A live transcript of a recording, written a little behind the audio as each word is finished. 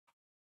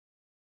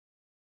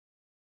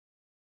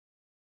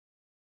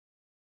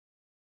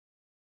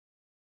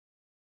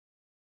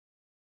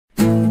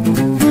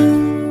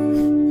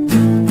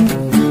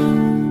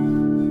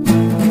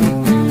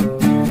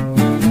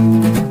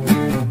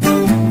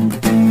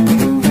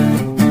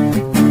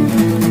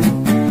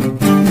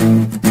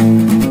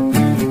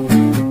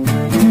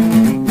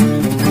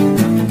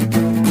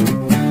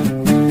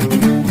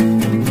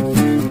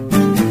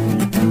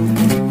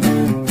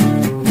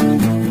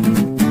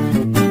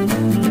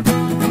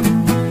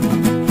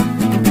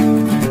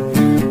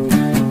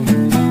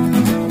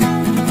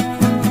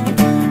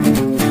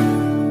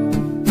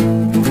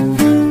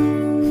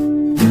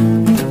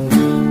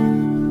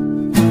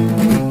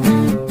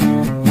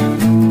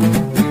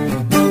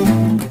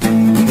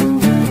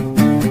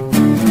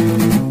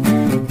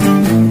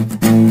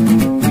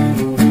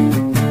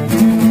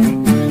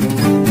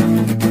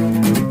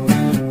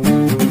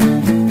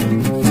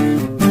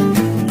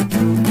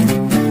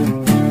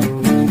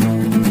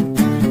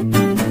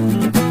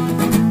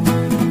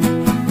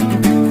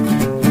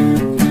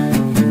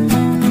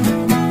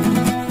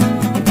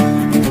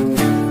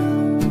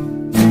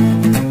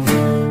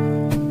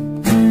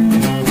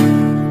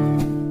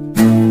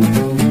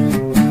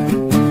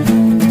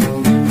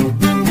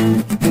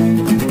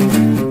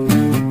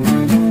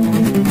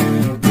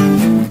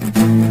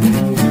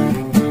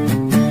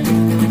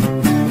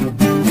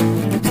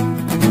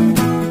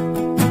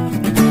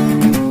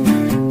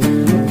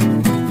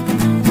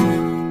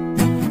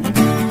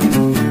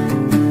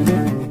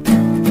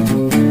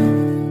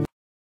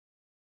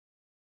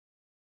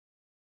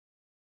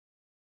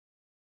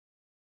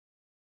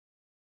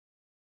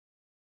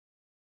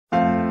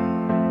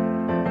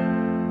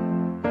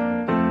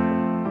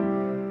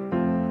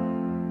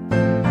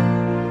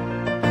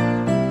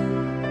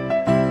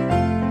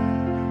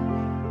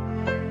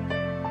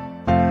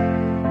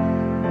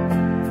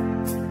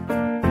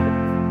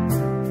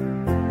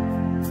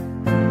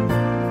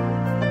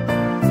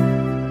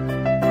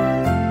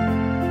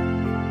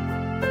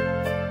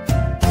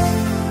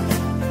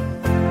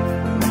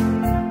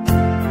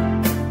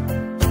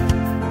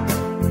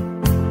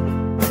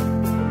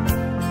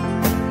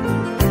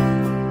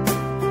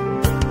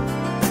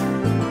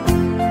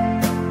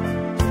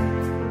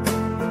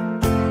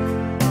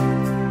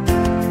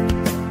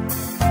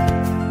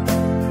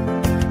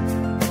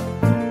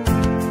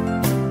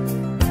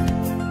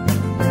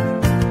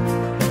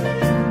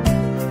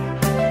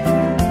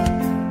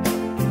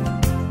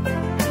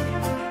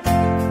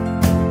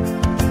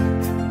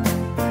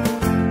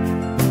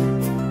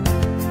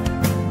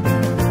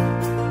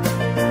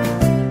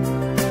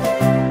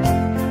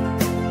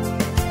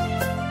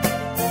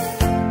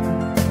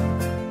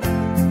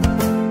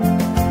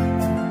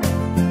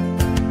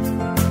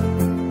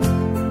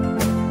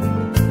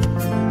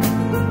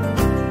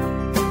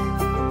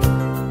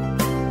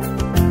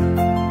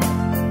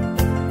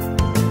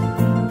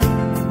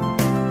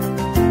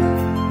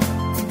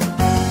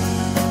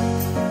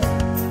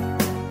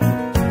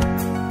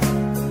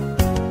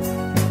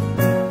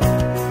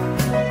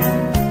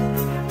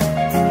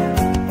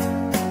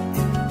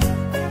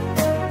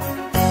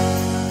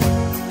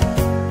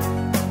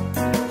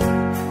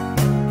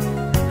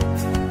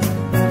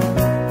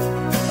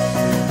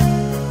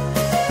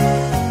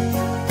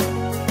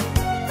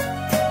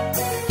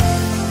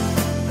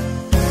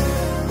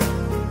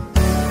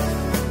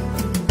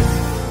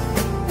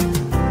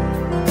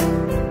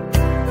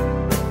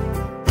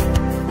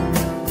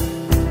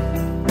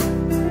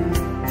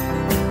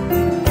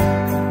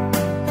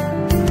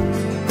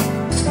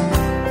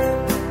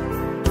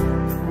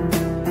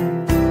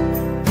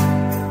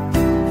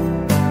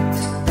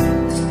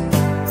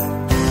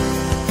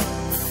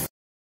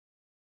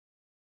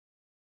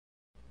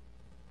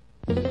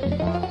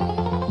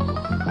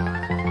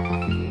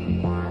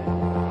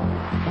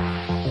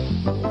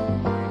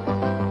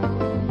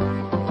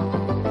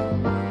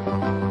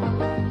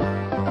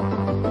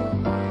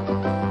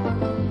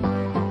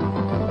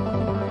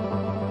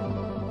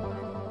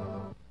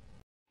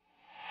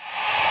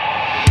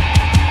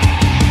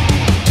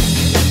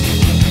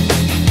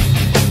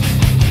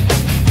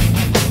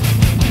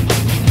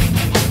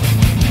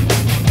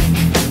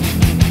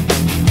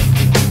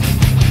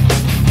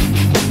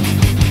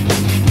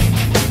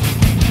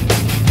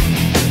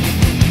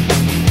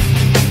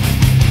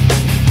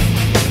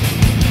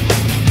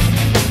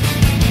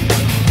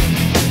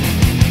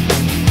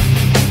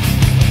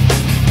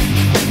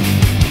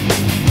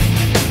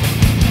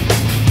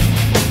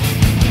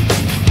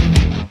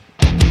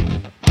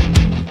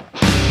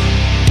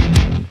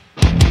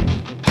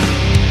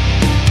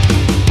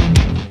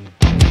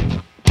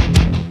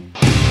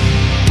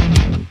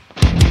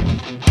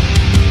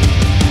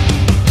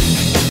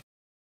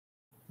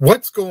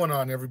going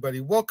on, everybody?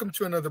 Welcome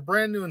to another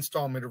brand new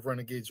installment of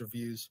Renegades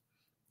Reviews,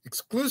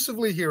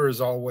 exclusively here as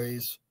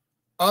always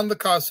on the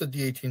Casa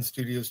D18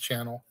 Studios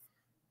channel.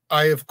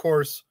 I, of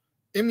course,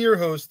 am your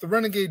host, the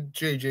Renegade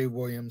J.J.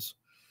 Williams,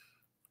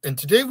 and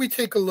today we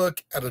take a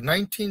look at a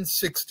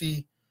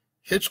 1960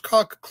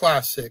 Hitchcock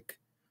classic,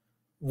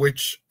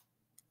 which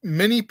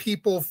many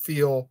people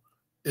feel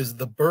is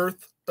the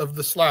birth of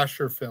the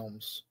slasher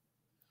films.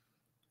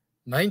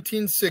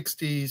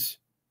 1960's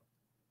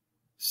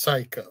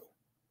Psycho,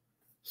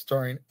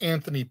 starring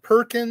Anthony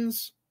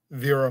Perkins,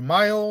 Vera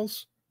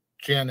Miles,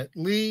 Janet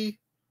Leigh,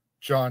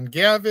 John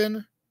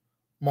Gavin,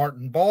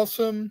 Martin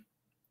Balsam,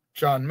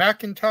 John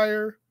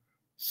McIntyre,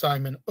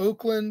 Simon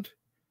Oakland,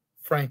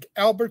 Frank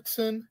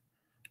Albertson,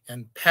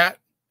 and Pat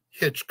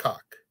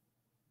Hitchcock.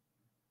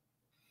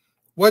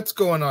 What's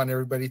going on,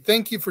 everybody?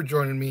 Thank you for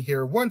joining me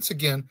here once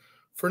again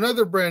for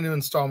another brand new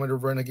installment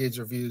of Renegades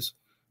Reviews.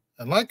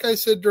 And like I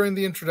said during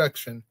the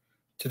introduction,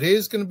 today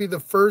is going to be the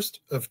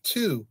first of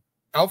two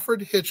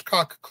Alfred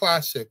Hitchcock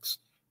classics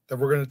that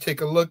we're going to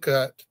take a look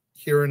at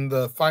here in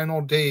the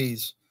final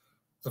days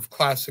of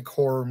Classic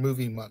Horror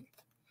Movie Month.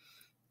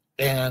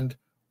 And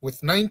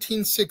with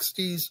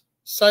 1960's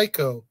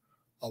Psycho,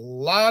 a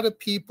lot of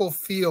people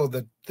feel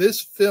that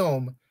this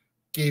film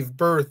gave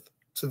birth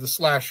to the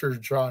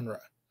slasher genre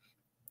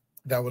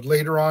that would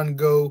later on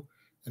go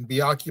and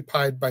be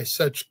occupied by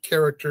such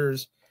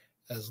characters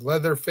as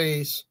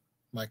Leatherface,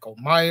 Michael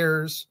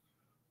Myers,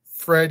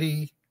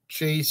 Freddy,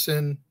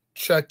 Jason,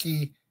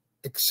 Chucky,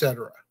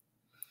 etc.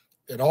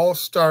 It all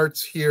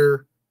starts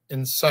here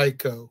in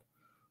Psycho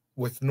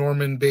with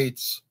Norman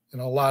Bates in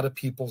a lot of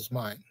people's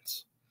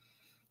minds.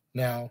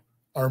 Now,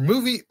 our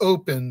movie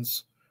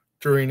opens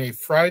during a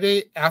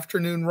Friday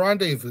afternoon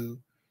rendezvous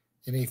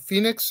in a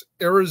Phoenix,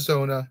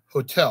 Arizona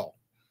hotel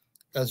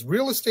as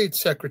real estate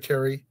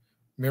secretary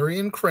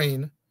Marion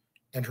Crane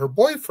and her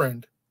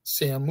boyfriend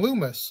Sam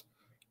Loomis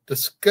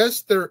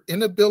discuss their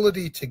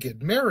inability to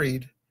get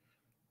married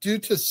due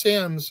to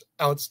Sam's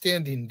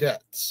outstanding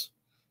debts.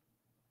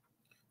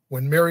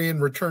 When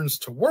Marion returns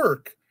to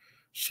work,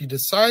 she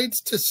decides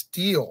to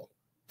steal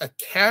a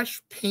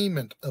cash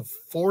payment of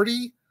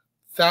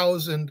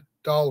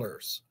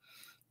 $40,000,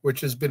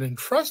 which has been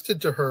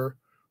entrusted to her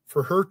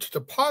for her to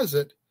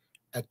deposit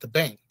at the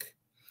bank,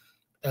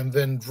 and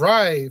then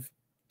drive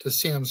to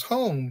Sam's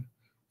home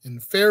in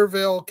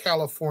Fairvale,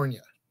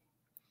 California.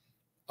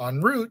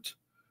 En route,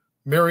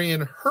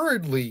 Marion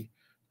hurriedly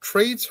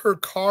trades her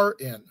car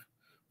in,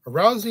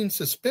 arousing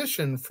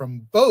suspicion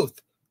from both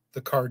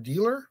the car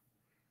dealer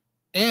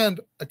and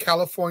a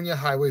California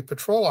Highway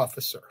Patrol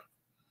officer.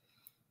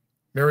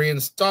 Marion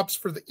stops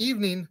for the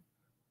evening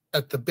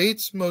at the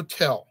Bates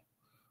Motel,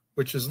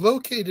 which is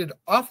located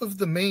off of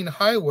the main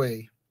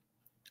highway,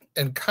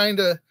 and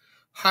kinda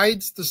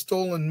hides the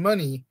stolen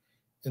money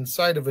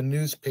inside of a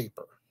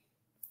newspaper.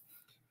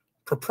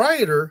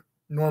 Proprietor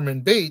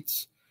Norman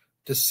Bates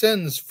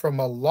descends from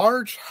a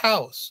large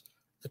house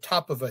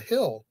atop of a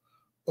hill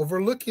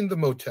overlooking the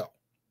motel,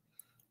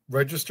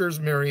 registers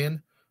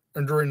Marion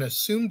under an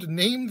assumed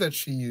name that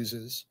she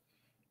uses,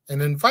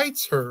 and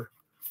invites her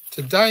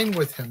to dine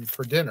with him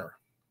for dinner.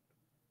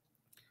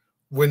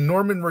 When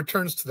Norman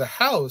returns to the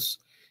house,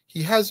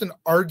 he has an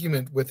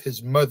argument with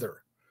his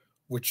mother,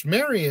 which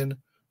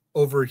Marion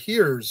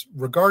overhears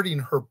regarding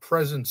her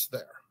presence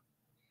there.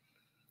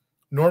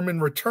 Norman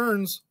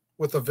returns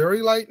with a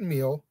very light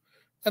meal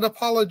and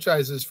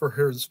apologizes for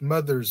his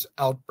mother's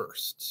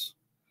outbursts.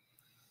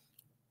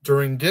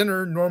 During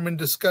dinner, Norman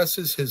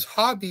discusses his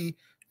hobby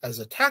as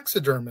a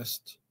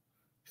taxidermist,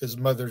 his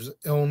mother's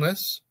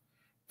illness,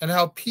 and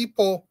how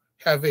people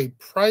have a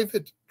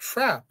private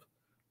trap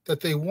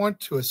that they want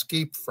to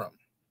escape from.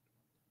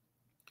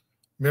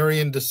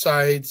 Marion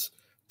decides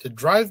to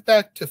drive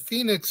back to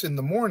Phoenix in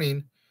the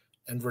morning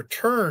and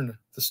return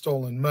the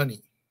stolen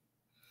money.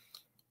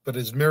 But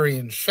as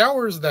Marion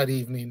showers that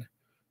evening,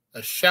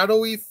 a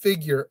shadowy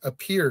figure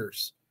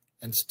appears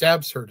and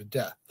stabs her to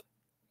death.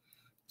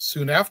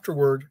 Soon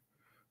afterward,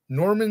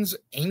 Norman's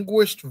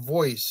anguished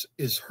voice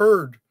is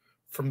heard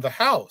from the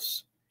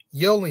house,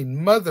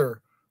 yelling,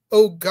 "Mother,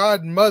 oh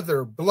God,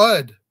 Mother,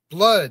 blood,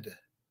 blood."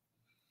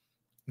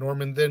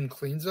 Norman then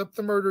cleans up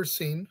the murder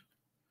scene,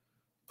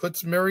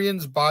 puts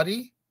Marion's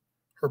body,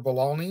 her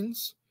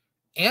belongings,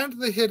 and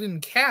the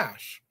hidden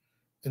cash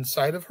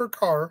inside of her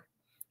car,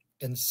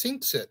 and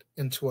sinks it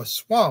into a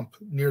swamp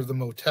near the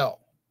motel.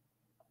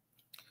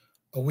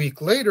 A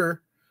week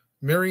later,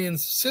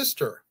 Marion's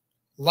sister,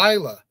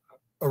 Lila,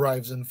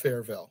 arrives in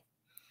Fairvale,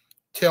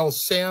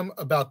 tells Sam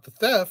about the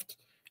theft,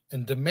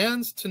 and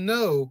demands to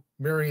know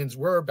Marion's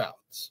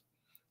whereabouts.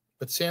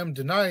 But Sam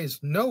denies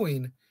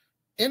knowing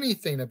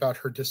anything about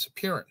her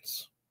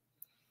disappearance.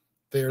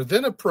 They are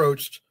then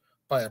approached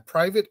by a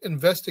private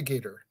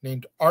investigator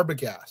named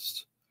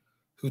Arbogast,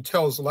 who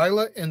tells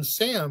Lila and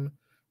Sam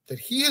that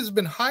he has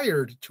been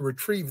hired to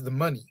retrieve the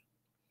money.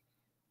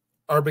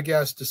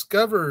 Arbogast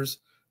discovers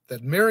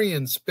that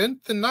Marion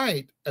spent the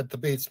night at the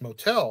Bates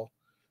Motel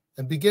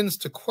and begins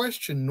to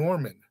question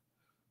Norman,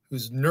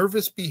 whose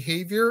nervous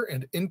behavior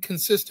and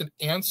inconsistent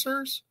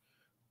answers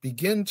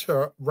begin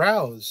to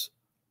rouse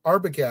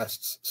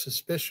Arbogast's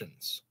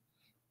suspicions.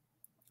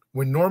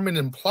 When Norman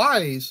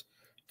implies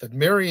that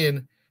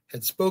Marion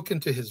had spoken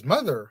to his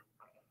mother,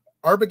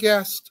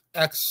 Arbogast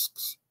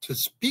asks to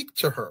speak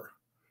to her,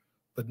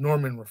 but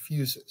Norman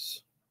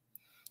refuses.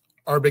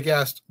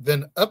 Arbogast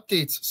then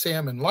updates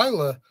Sam and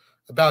Lila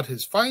about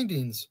his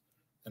findings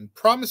and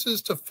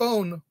promises to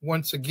phone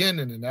once again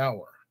in an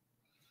hour.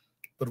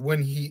 But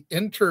when he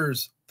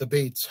enters the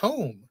Bates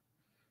home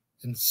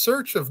in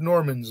search of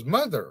Norman's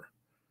mother,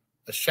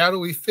 a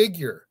shadowy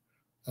figure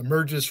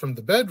emerges from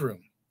the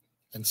bedroom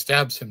and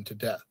stabs him to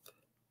death.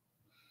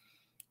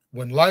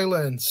 When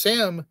Lila and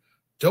Sam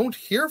don't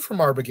hear from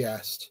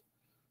Arbogast,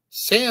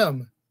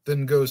 Sam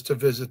then goes to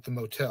visit the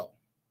motel.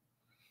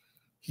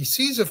 He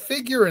sees a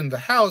figure in the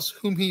house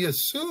whom he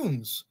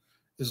assumes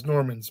is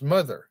Norman's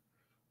mother,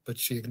 but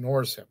she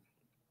ignores him.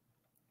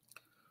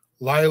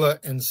 Lila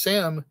and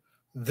Sam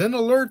then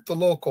alert the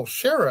local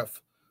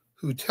sheriff,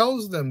 who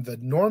tells them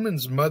that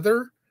Norman's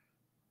mother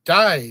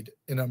died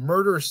in a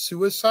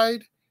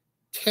murder-suicide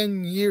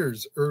 10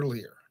 years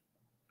earlier.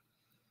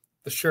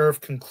 The sheriff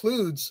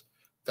concludes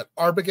that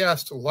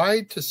Arbogast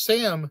lied to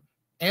Sam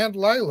and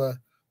Lila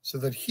so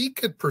that he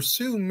could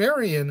pursue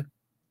Marion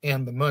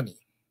and the money.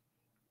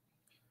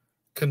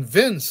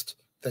 Convinced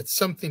that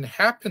something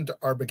happened to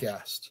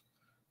Arbogast,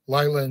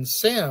 Lila and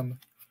Sam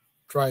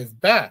drive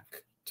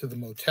back to the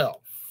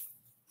motel.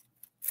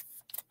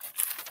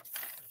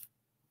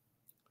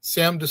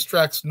 Sam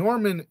distracts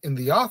Norman in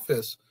the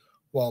office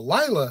while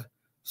Lila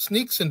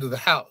sneaks into the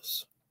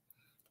house.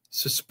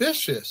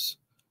 Suspicious,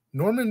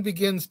 Norman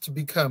begins to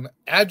become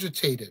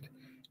agitated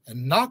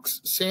and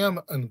knocks Sam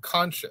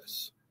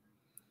unconscious.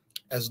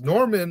 As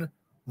Norman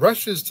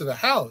rushes to the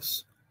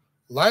house,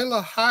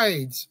 Lila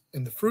hides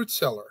in the fruit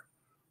cellar,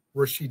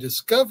 where she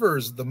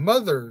discovers the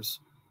mother's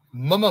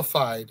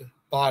mummified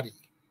body.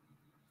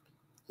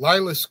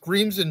 Lila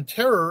screams in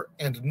terror,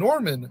 and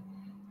Norman,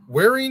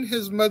 wearing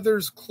his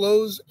mother's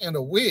clothes and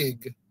a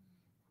wig,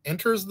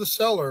 enters the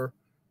cellar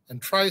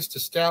and tries to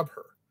stab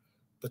her,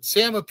 but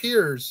Sam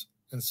appears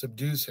and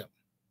subdues him.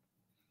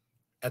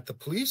 At the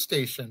police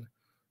station,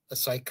 a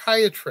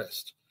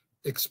psychiatrist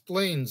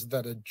explains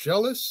that a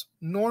jealous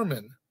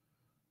Norman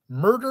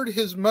murdered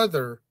his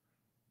mother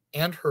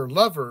and her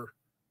lover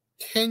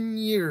 10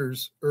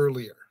 years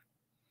earlier.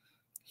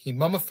 He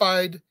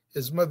mummified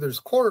his mother's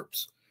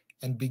corpse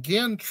and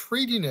began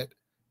treating it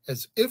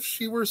as if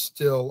she were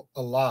still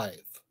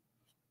alive.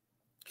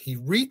 He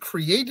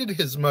recreated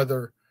his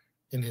mother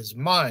in his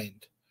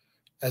mind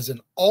as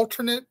an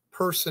alternate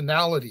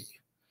personality,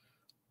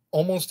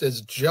 almost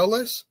as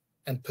jealous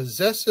and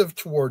possessive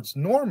towards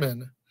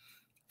Norman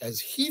as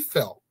he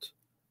felt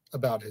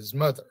about his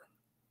mother.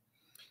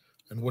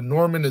 And when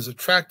Norman is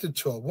attracted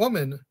to a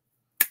woman,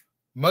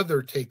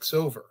 mother takes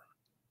over.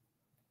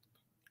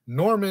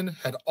 Norman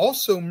had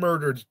also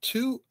murdered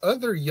 2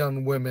 other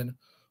young women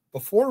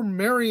before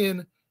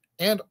Marion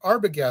and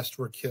Arbogast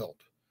were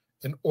killed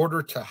in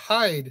order to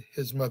hide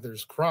his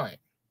mother's crime.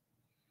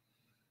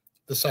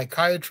 The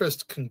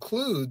psychiatrist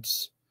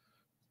concludes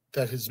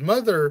that his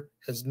mother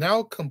has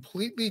now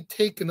completely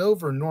taken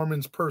over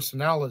Norman's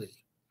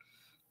personality,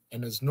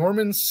 and as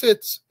Norman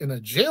sits in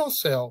a jail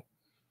cell,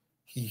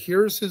 he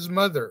hears his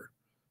mother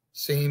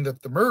saying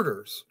that the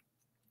murders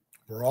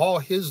were all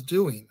his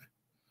doing,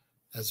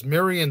 as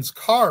Marion's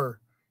car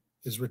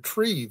is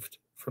retrieved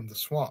from the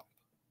swamp.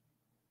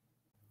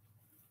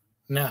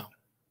 Now,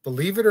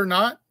 believe it or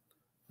not,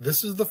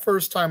 this is the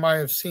first time I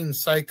have seen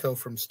Psycho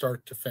from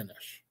start to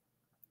finish.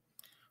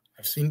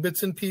 I've seen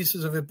bits and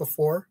pieces of it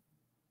before.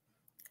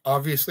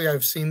 Obviously,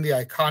 I've seen the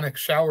iconic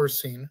shower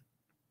scene.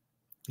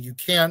 You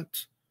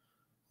can't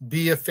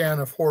be a fan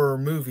of horror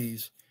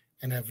movies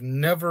and have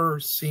never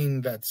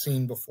seen that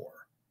scene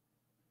before.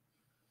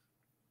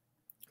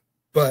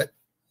 But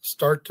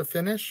start to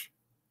finish,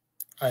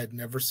 I had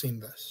never seen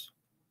this.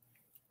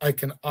 I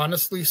can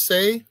honestly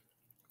say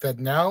that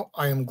now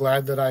I am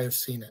glad that I have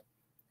seen it.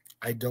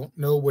 I don't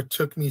know what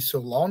took me so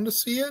long to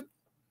see it,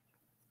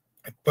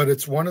 but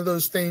it's one of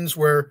those things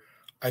where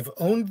I've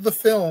owned the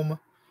film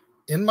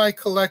in my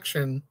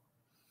collection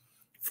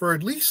for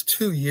at least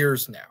 2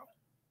 years now.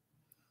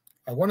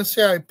 I want to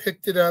say I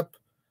picked it up.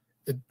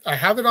 I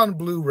have it on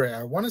Blu-ray.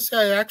 I want to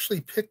say I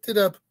actually picked it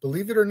up,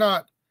 believe it or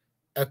not,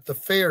 at the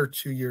fair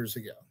 2 years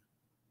ago.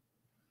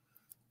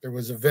 There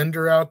was a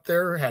vendor out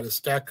there, had a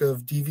stack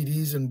of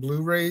DVDs and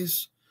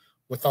Blu-rays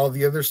with all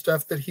the other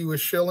stuff that he was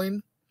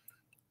shilling,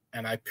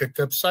 and I picked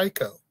up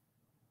Psycho.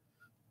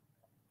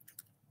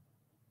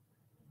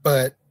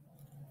 But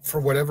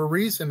for whatever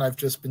reason, I've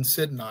just been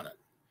sitting on it,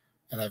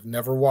 and I've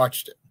never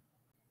watched it.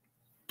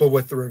 But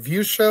with the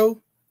review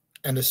show,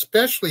 and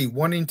especially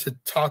wanting to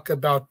talk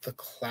about the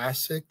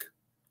classic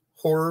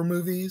horror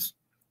movies,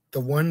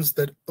 the ones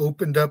that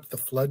opened up the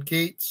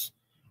floodgates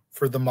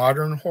for the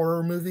modern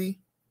horror movie,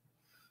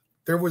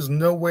 there was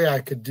no way I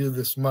could do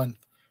this month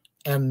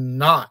and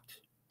not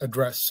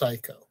address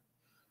Psycho,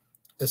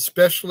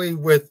 especially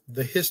with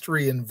the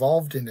history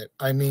involved in it.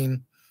 I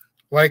mean,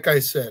 like I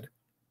said,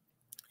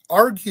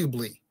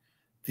 arguably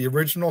the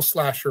original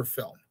slasher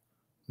film,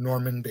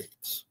 Norman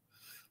Bates.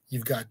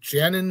 You've got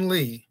Janin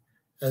Lee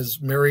as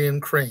Marion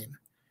Crane,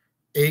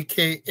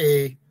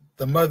 a.k.a.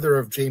 the mother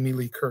of Jamie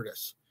Lee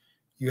Curtis.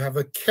 You have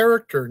a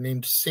character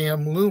named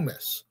Sam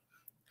Loomis,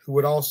 who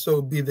would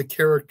also be the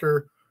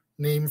character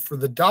named for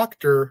the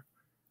doctor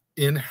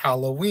in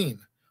Halloween,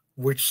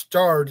 which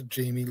starred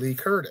Jamie Lee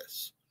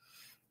Curtis.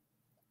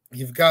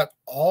 You've got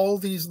all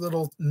these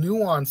little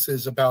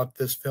nuances about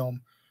this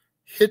film.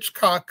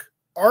 Hitchcock,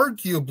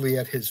 arguably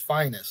at his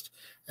finest.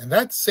 And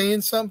that's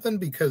saying something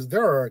because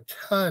there are a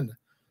ton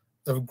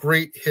of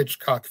great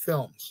Hitchcock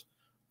films.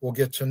 We'll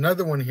get to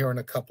another one here in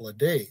a couple of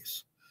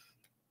days.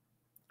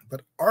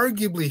 But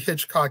arguably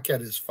Hitchcock at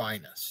his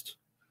finest.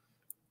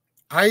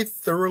 I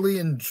thoroughly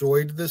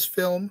enjoyed this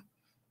film.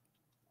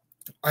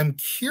 I'm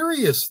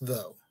curious,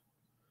 though,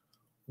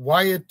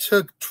 why it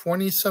took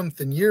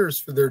 20-something years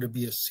for there to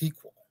be a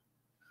sequel.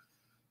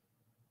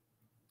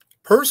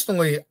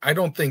 Personally, I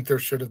don't think there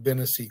should have been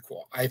a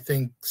sequel. I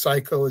think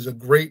Psycho is a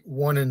great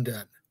one and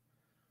done.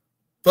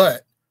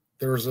 But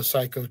there was a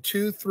Psycho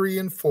 2, 3,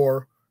 and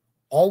 4,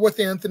 all with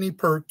Anthony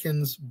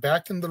Perkins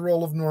back in the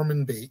role of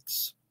Norman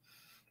Bates.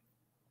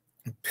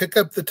 Pick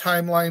up the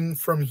timeline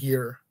from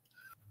here.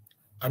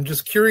 I'm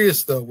just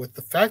curious, though, with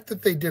the fact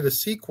that they did a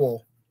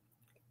sequel,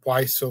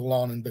 why so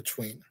long in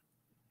between?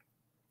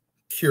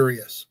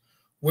 Curious.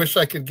 Wish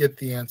I could get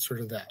the answer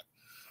to that.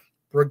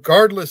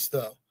 Regardless,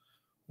 though,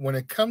 when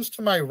it comes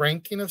to my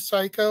ranking of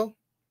Psycho,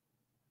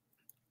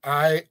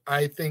 I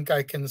think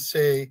I can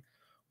say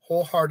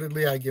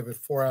wholeheartedly I give it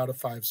 4 out of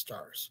 5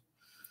 stars.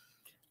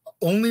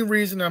 Only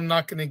reason I'm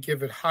not going to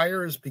give it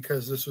higher is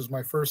because this was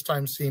my first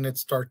time seeing it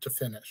start to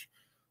finish.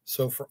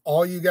 So for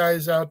all you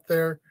guys out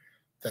there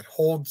that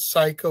hold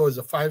Psycho as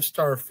a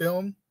 5-star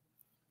film,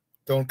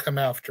 don't come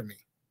after me.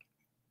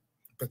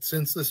 But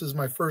since this is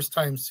my first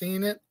time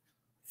seeing it,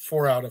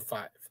 4 out of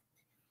 5.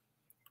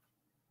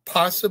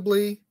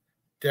 Possibly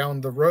down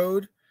the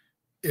road,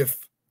 if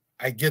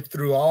I get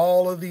through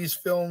all of these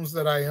films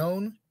that I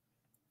own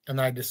and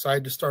I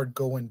decide to start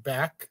going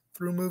back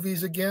through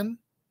movies again,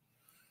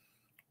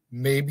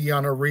 maybe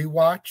on a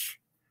rewatch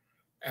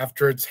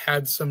after it's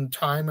had some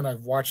time and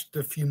I've watched it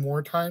a few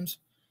more times,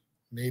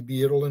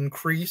 maybe it'll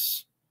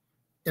increase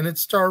in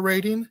its star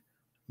rating.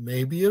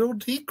 Maybe it'll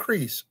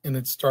decrease in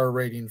its star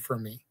rating for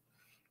me.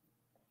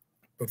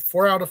 But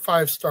 4 out of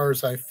 5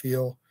 stars, I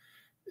feel,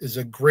 is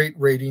a great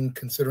rating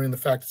considering the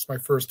fact it's my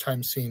first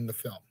time seeing the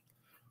film.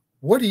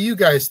 What do you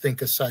guys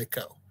think of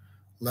Psycho?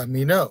 Let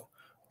me know.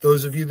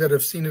 Those of you that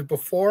have seen it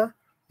before,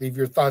 leave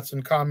your thoughts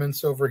and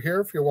comments over here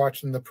if you're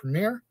watching the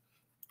premiere,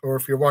 or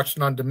if you're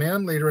watching on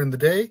demand later in the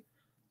day,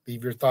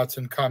 leave your thoughts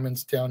and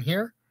comments down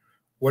here.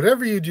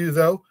 Whatever you do,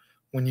 though,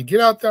 when you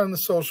get out there on the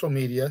social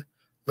media,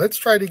 let's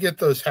try to get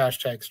those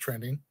hashtags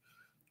trending.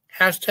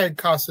 Hashtag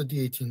Casa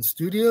D18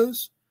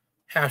 Studios,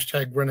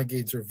 hashtag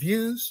Renegades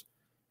Reviews,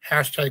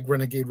 hashtag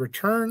Renegade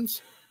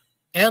Returns,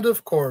 and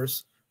of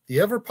course, the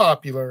ever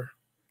popular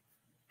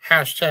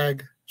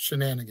hashtag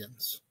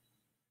Shenanigans.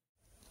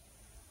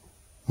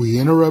 We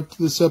interrupt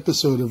this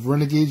episode of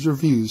Renegades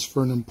Reviews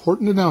for an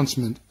important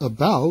announcement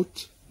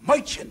about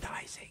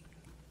merchandising.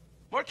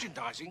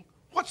 Merchandising?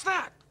 What's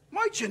that?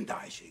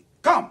 Merchandising.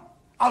 Come,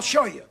 I'll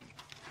show you.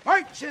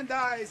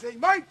 Merchandising,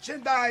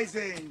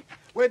 merchandising,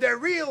 where the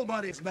real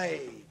money's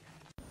made.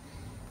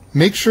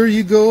 Make sure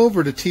you go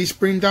over to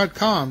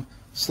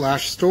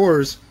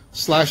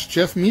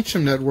teespring.com/stores/Jeff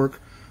Meacham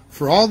Network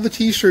for all the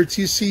t-shirts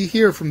you see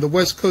here from the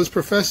West Coast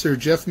professor,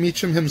 Jeff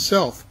Meacham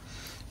himself.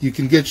 You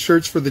can get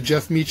shirts for the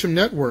Jeff Meacham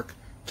Network,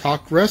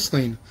 Talk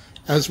Wrestling,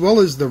 as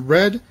well as the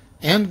red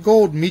and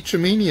gold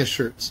Meachamania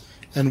shirts.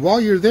 And while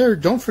you're there,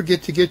 don't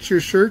forget to get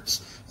your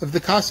shirts of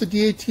the Casa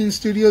D18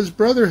 Studios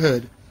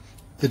Brotherhood,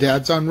 the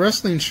Dads on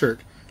Wrestling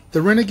shirt,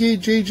 the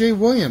Renegade JJ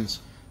Williams,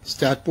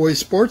 Statboy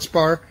Sports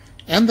Bar,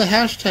 and the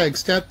hashtag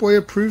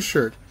StatBoyApproved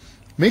shirt.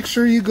 Make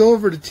sure you go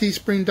over to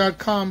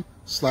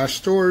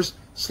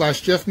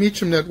teespring.com/stores/Jeff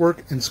Meacham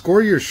Network and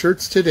score your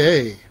shirts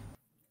today.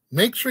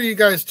 Make sure you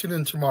guys tune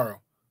in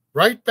tomorrow,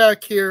 right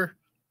back here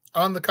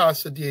on the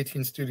Casa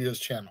D18 Studios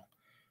channel,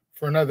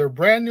 for another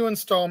brand new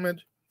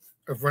installment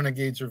of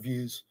Renegades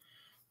Reviews,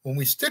 when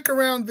we stick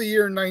around the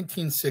year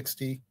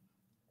 1960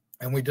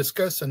 and we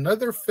discuss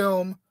another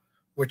film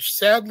which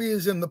sadly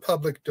is in the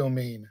public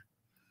domain,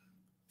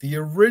 the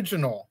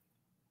original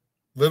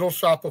Little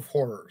Shop of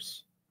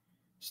Horrors,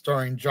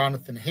 starring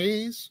Jonathan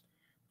Hayes,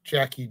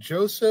 Jackie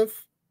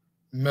Joseph,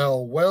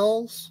 Mel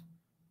Wells,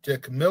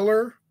 Dick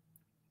Miller,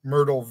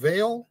 Myrtle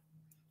Vale,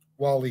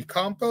 Wally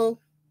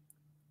Campo,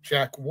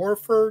 Jack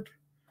Warford,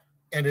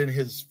 and in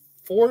his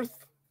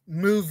 4th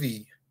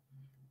movie,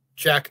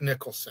 Jack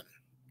Nicholson.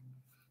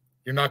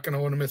 You're not going to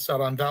want to miss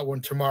out on that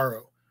one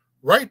tomorrow.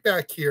 Right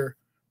back here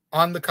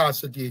on the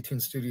Casa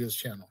D18 Studios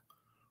channel.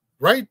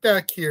 Right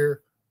back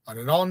here on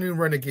an all-new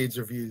Renegades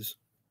Reviews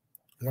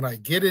when I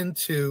get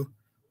into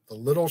the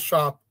Little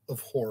Shop of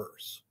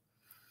Horrors.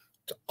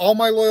 To all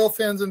my loyal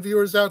fans and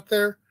viewers out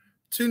there,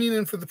 tuning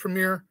in for the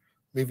premiere,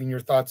 leaving your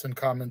thoughts and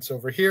comments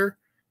over here,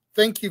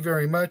 thank you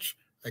very much.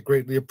 I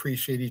greatly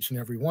appreciate each and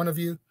every one of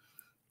you.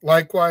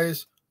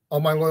 Likewise, all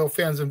my loyal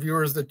fans and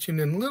viewers that tune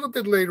in a little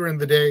bit later in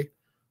the day,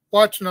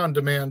 watching on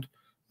demand,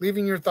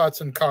 leaving your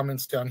thoughts and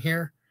comments down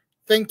here.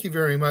 Thank you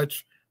very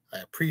much. I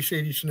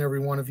appreciate each and every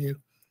one of you.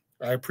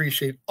 I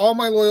appreciate all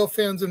my loyal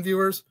fans and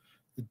viewers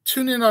who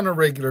tune in on a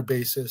regular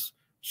basis.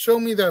 Show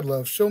me that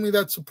love. Show me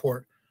that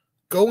support.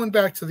 Going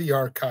back to the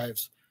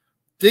archives,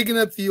 digging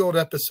up the old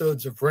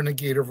episodes of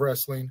Renegade of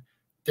Wrestling,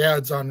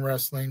 Dads on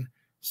Wrestling,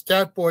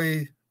 Stat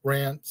Boy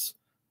Rants,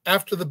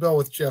 After the Bell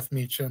with Jeff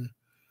Meacham,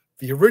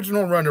 the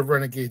original run of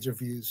Renegades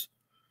reviews,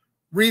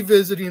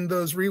 revisiting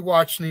those,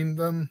 rewatching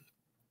them,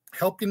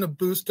 helping to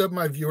boost up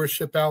my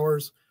viewership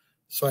hours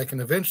so I can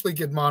eventually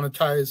get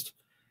monetized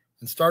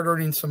and start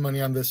earning some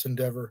money on this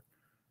endeavor.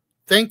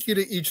 Thank you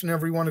to each and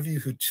every one of you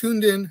who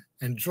tuned in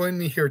and joined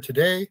me here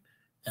today,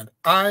 and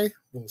I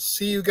will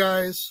see you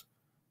guys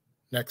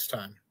next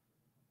time.